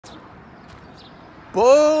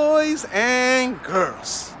Boys and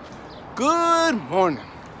girls, good morning.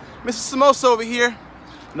 Mr. Samosa over here.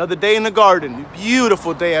 Another day in the garden.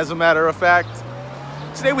 Beautiful day, as a matter of fact.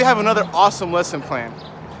 Today we have another awesome lesson plan.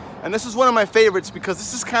 And this is one of my favorites because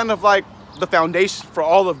this is kind of like the foundation for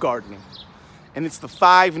all of gardening. And it's the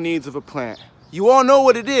 5 needs of a plant. You all know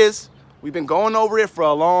what it is. We've been going over it for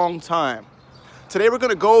a long time. Today we're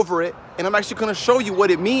gonna go over it, and I'm actually gonna show you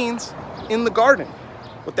what it means in the garden,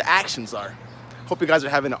 what the actions are. Hope you guys are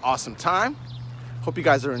having an awesome time. Hope you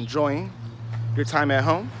guys are enjoying your time at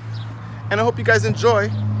home. And I hope you guys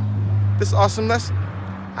enjoy this awesome lesson.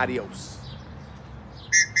 Adios.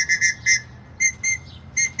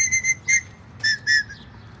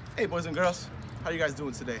 Hey boys and girls, how are you guys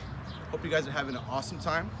doing today? Hope you guys are having an awesome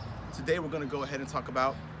time. Today we're gonna go ahead and talk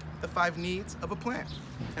about the 5 needs of a plant.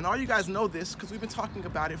 And all you guys know this because we've been talking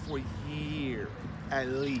about it for a year at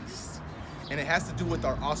least. And it has to do with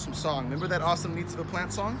our awesome song. Remember that awesome needs of a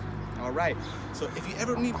plant song? All right, so if you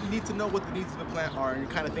ever need to know what the needs of a plant are and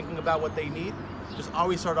you're kind of thinking about what they need, just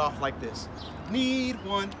always start off like this. Need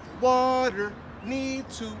 1, water. Need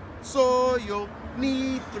 2, soil.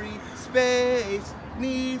 Need 3, space.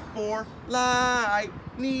 Need 4, light.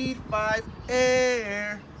 Need 5,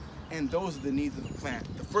 air. And those are the needs of a plant.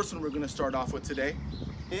 The first one we're gonna start off with today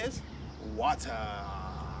is water.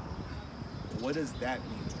 What does that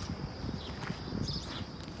mean?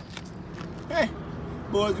 Hey,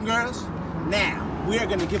 boys and girls, now we are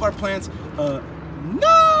gonna give our plants a nice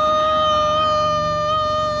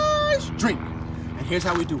drink. And here's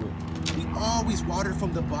how we do it. We always water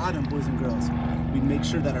from the bottom, boys and girls. We make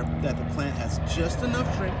sure that the plant has just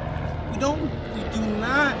enough drink. We do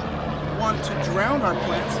not want to drown our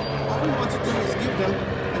plants. All we want to do is give them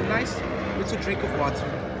a nice little drink of water.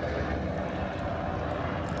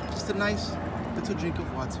 Just a nice little drink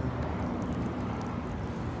of water.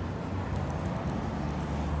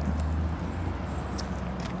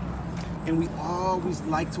 And we always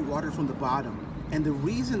like to water from the bottom. And the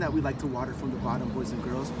reason that we like to water from the bottom, boys and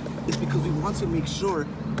girls, is because we want to make sure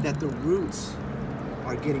that the roots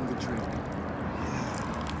are getting the drink.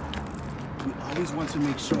 We always want to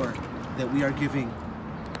make sure that we are giving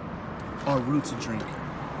our roots a drink.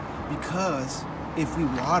 Because if we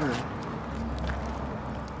water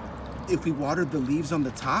the leaves on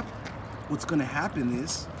the top, what's gonna happen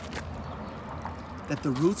is that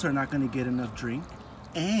the roots are not gonna get enough drink.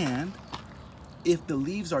 And if the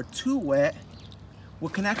leaves are too wet,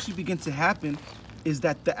 what can actually begin to happen is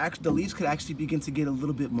that the leaves could actually begin to get a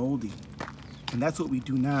little bit moldy. And that's what we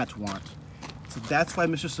do not want. So that's why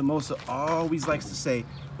Mr. Samosa always likes to say,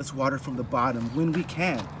 let's water from the bottom when we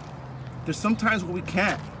can. There's sometimes where we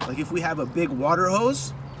can't. Like if we have a big water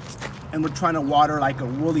hose and we're trying to water like a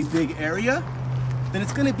really big area, then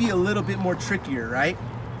it's gonna be a little bit more trickier, right?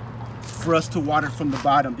 For us to water from the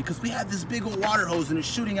bottom because we have this big old water hose and it's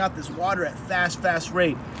shooting out this water at fast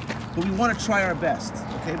rate. But we want to try our best,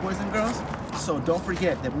 okay, boys and girls? So don't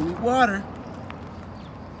forget that when we water,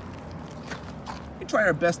 we try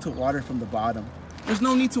our best to water from the bottom. There's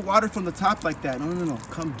no need to water from the top like that. No.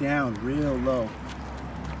 Come down real low.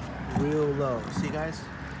 Real low. See, guys?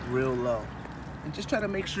 Real low. And just try to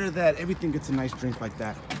make sure that everything gets a nice drink like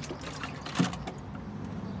that.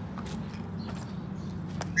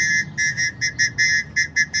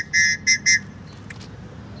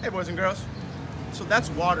 Hey boys and girls, so that's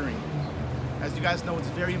watering. As you guys know, it's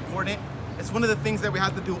very important. It's one of the things that we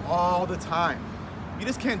have to do all the time. You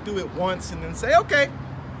just can't do it once and then say, okay,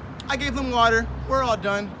 I gave them water, we're all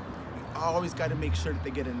done. You always gotta make sure that they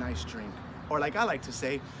get a nice drink. Or like I like to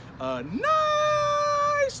say, a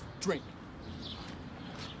nice drink.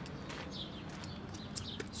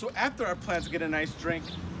 So after our plants get a nice drink,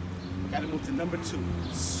 we gotta move to number 2,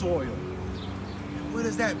 soil. And what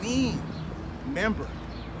does that mean? Remember,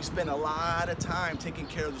 we spent a lot of time taking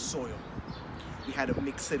care of the soil. We had to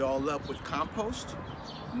mix it all up with compost,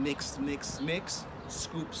 mix,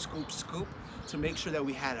 scoop, to make sure that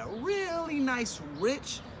we had a really nice,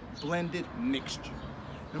 rich, blended mixture.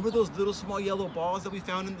 Remember those little small yellow balls that we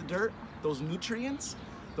found in the dirt? Those nutrients?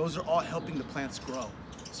 Those are all helping the plants grow.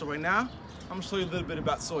 So right now, I'm gonna show you a little bit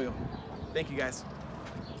about soil. Thank you guys.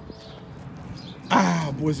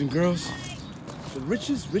 Boys and girls, the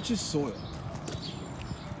richest soil.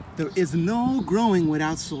 There is no growing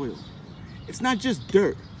without soil. It's not just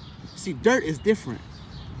dirt. See, dirt is different.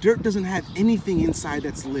 Dirt doesn't have anything inside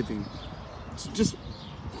that's living. It's just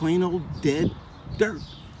plain old dead dirt.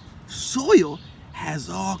 Soil has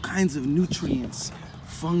all kinds of nutrients,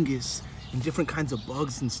 fungus, and different kinds of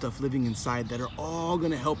bugs and stuff living inside that are all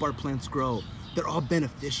gonna help our plants grow. They're all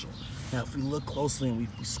beneficial. Now, if we look closely and we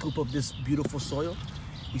scoop up this beautiful soil,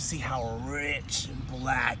 we see how rich and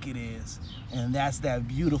black it is. And that's that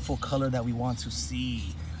beautiful color that we want to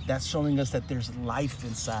see. That's showing us that there's life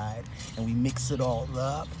inside, and we mix it all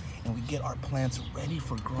up and we get our plants ready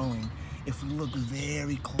for growing. If we look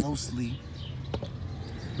very closely,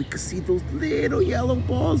 we can see those little yellow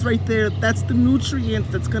balls right there. That's the nutrients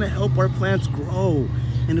that's gonna help our plants grow.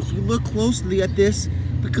 And if you look closely at this,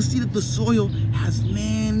 we can see that the soil has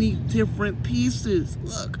many different pieces.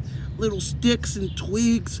 Look, little sticks and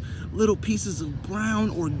twigs, little pieces of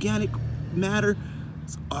brown organic matter.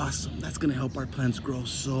 It's awesome. That's gonna help our plants grow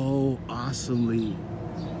so awesomely.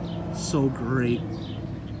 So great.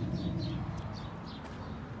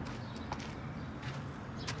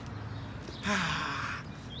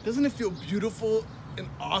 Doesn't it feel beautiful and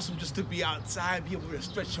awesome just to be outside, be able to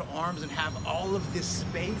stretch your arms and have all of this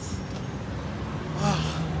space?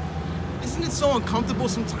 Isn't it so uncomfortable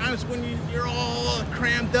sometimes when you're all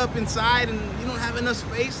crammed up inside and you don't have enough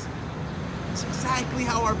space? It's exactly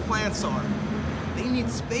how our plants are. They need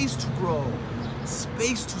space to grow,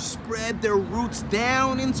 space to spread their roots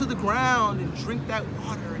down into the ground and drink that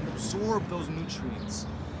water and absorb those nutrients.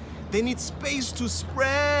 They need space to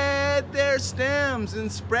spread their stems and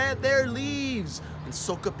spread their leaves and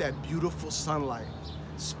soak up that beautiful sunlight.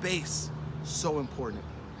 Space, so important.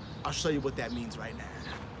 I'll show you what that means right now.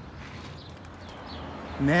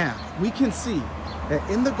 Now, we can see that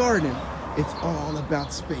in the garden, it's all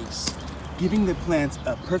about space. Giving the plants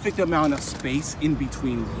a perfect amount of space in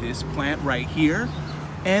between this plant right here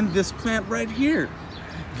and this plant right here.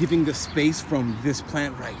 Giving the space from this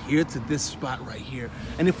plant right here to this spot right here.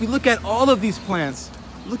 And if we look at all of these plants,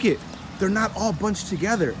 look at, they're not all bunched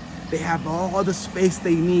together. They have all the space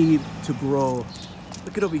they need to grow.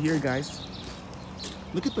 Look at over here, guys.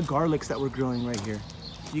 Look at the garlics that we're growing right here.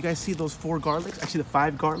 You guys see those 4 garlics? Actually, the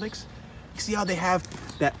 5 garlics. You see how they have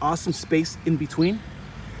that awesome space in between?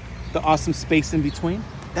 The awesome space in between?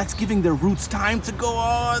 That's giving their roots time to go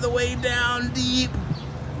all the way down deep.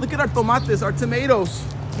 Look at our tomates, our tomatoes.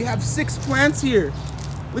 We have 6 plants here.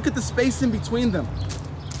 Look at the space in between them.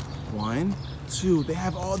 1, 2, they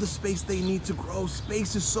have all the space they need to grow.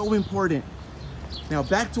 Space is so important. Now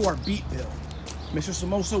back to our beet bill. Mr.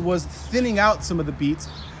 Somoza was thinning out some of the beets,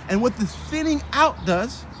 and what the thinning out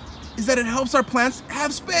does is that it helps our plants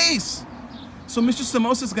have space. So Mr.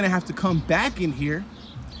 Somoza is gonna have to come back in here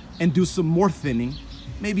and do some more thinning,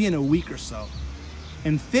 maybe in a week or so.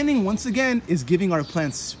 And thinning, once again, is giving our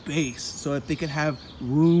plants space so that they can have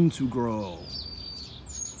room to grow.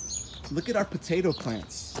 Look at our potato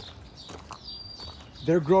plants.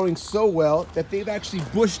 They're growing so well that they've actually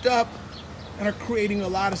bushed up and are creating a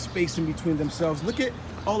lot of space in between themselves. Look at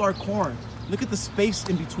all our corn. Look at the space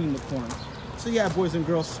in between the corn. So yeah, boys and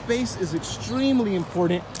girls, space is extremely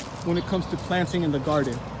important when it comes to planting in the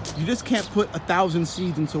garden. You just can't put 1,000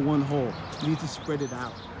 seeds into one hole. You need to spread it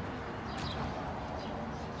out.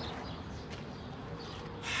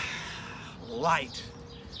 Light.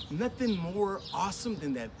 Nothing more awesome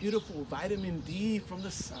than that beautiful vitamin D from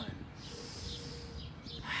the sun.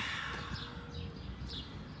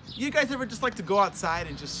 You guys ever just like to go outside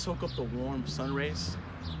and just soak up the warm sun rays?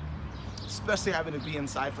 Especially having to be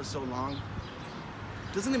inside for so long.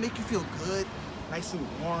 Doesn't it make you feel good? Nice and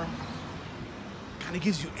warm? Kind of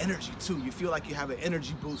gives you energy too. You feel like you have an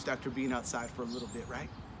energy boost after being outside for a little bit, right?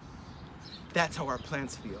 That's how our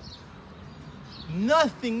plants feel.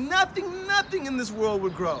 Nothing in this world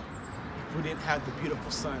would grow if we didn't have the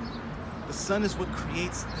beautiful sun. The sun is what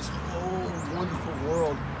creates this whole wonderful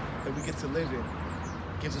world that we get to live in.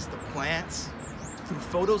 It gives us the plants. Through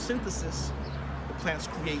photosynthesis, the plants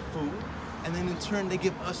create food, and then in turn they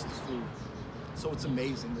give us the food. So it's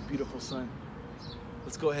amazing, the beautiful sun.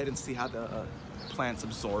 Let's go ahead and see how the plants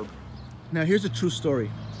absorb. Now here's a true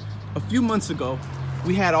story. A few months ago,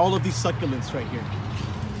 we had all of these succulents right here.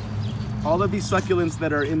 All of these succulents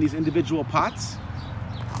that are in these individual pots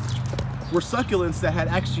were succulents that had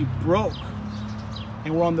actually broke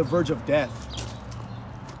and were on the verge of death.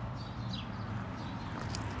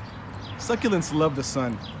 Succulents love the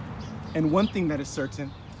sun. And one thing that is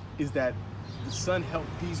certain is that the sun helped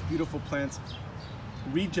these beautiful plants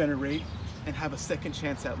regenerate and have a second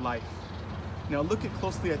chance at life. Now look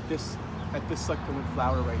closely at this succulent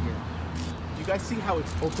flower right here. Do you guys see how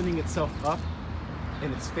it's opening itself up?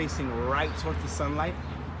 And it's facing right towards the sunlight.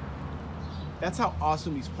 That's how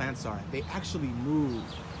awesome these plants are. They actually move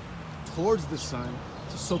towards the sun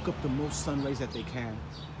to soak up the most sun rays that they can.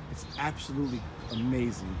 It's absolutely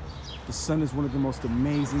amazing. The sun is one of the most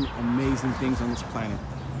amazing things on this planet.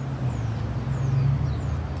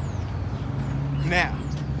 Now,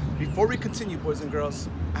 before we continue, boys and girls,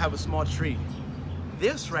 I have a small treat.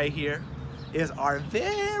 This right here is our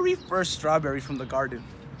very first strawberry from the garden.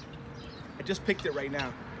 I just picked it right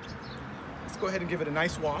now. Let's go ahead and give it a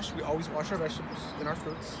nice wash. We always wash our vegetables and our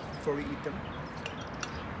fruits before we eat them.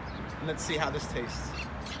 And let's see how this tastes.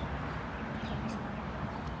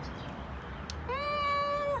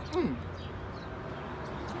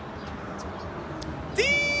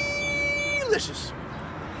 Delicious.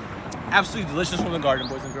 Absolutely delicious from the garden,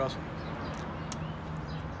 boys and girls.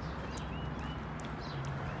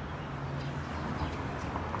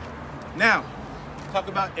 Now, talk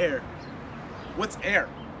about air. What's air?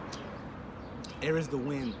 Air is the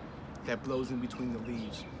wind that blows in between the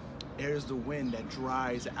leaves. Air is the wind that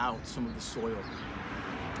dries out some of the soil.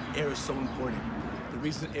 Air is so important. The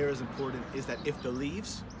reason air is important is that if the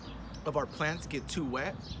leaves of our plants get too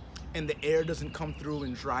wet and the air doesn't come through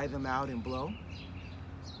and dry them out and blow,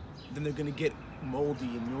 then they're gonna get moldy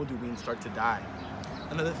and mildewy and start to die.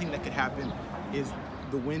 Another thing that could happen is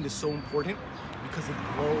the wind is so important because it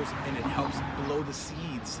blows and it helps blow the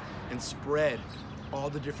seeds and spread all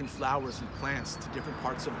the different flowers and plants to different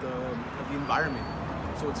parts of the environment.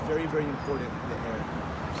 So it's very, very important, the air.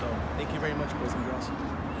 So thank you very much, boys and girls.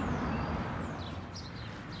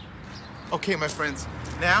 Okay, my friends,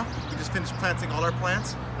 now we just finished planting all our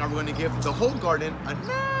plants. Now we're gonna give the whole garden a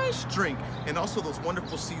nice drink and also those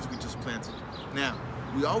wonderful seeds we just planted. Now,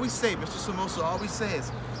 we always say, Mr. Somoza always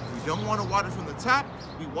says, we don't wanna water from the top,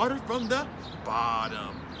 we water from the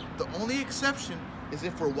bottom. The only exception is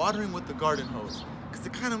if we're watering with the garden hose, because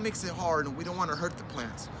it kind of makes it hard and we don't wanna hurt the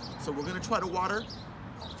plants. So we're gonna try to water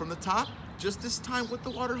from the top, just this time with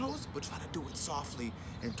the water hose, but try to do it softly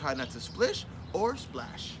and try not to splish or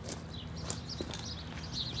splash.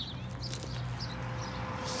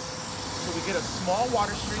 So we get a small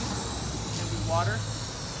water stream and we water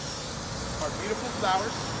our beautiful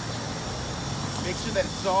flowers. Make sure that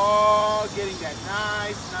it's all getting that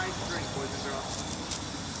nice drink, boys and girls.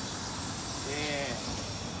 Yeah.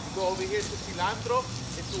 We go over here to cilantro,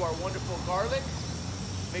 into our wonderful garlic.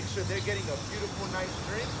 Make sure they're getting a beautiful, nice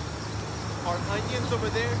drink. Our onions over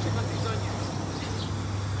there, check out these onions.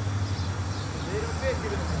 A little bit,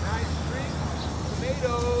 giving them a nice drink.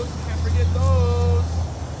 Tomatoes, can't forget those.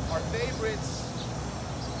 Our favorites.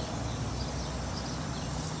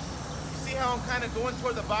 You see how I'm kind of going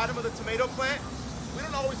toward the bottom of the tomato plant? We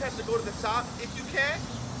don't always have to go to the top. If you can,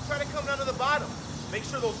 try to come down to the bottom. Make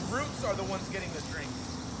sure those roots are the ones getting the drink.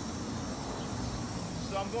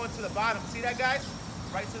 So I'm going to the bottom. See that, guys?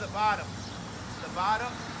 Right to the bottom. To the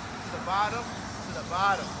bottom, to the bottom, to the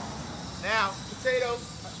bottom. Now, potatoes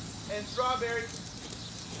and strawberries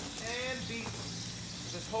and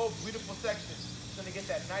beets. This whole beautiful section. Gonna get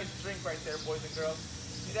that nice drink right there, boys and girls.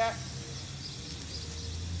 See that?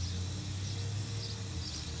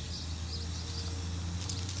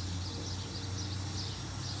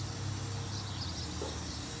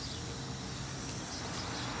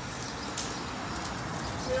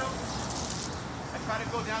 I try to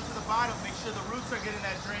go down to the bottom, make sure the roots are getting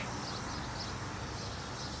that drink.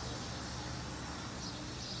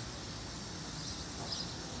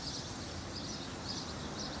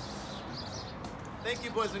 Thank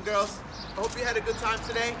you, boys and girls. I hope you had a good time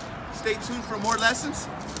today. Stay tuned for more lessons.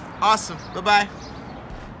 Awesome. Bye-bye.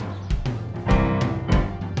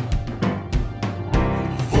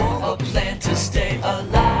 For a plant to stay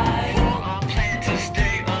alive,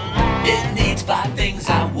 it needs 5 things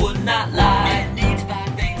I would not lie.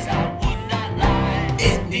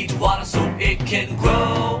 It needs water so it can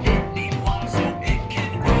grow.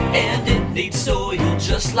 And it needs soil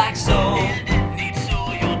just like so.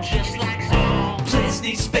 Plants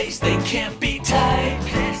need space, they can't be tight.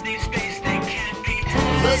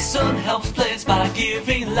 The sun helps plants by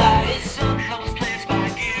giving life.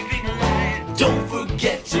 Don't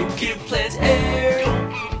forget to give plants air.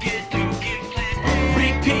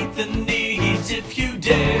 Repeat the needs if you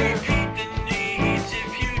dare.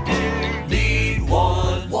 Need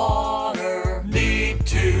 1, water. Need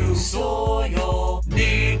 2,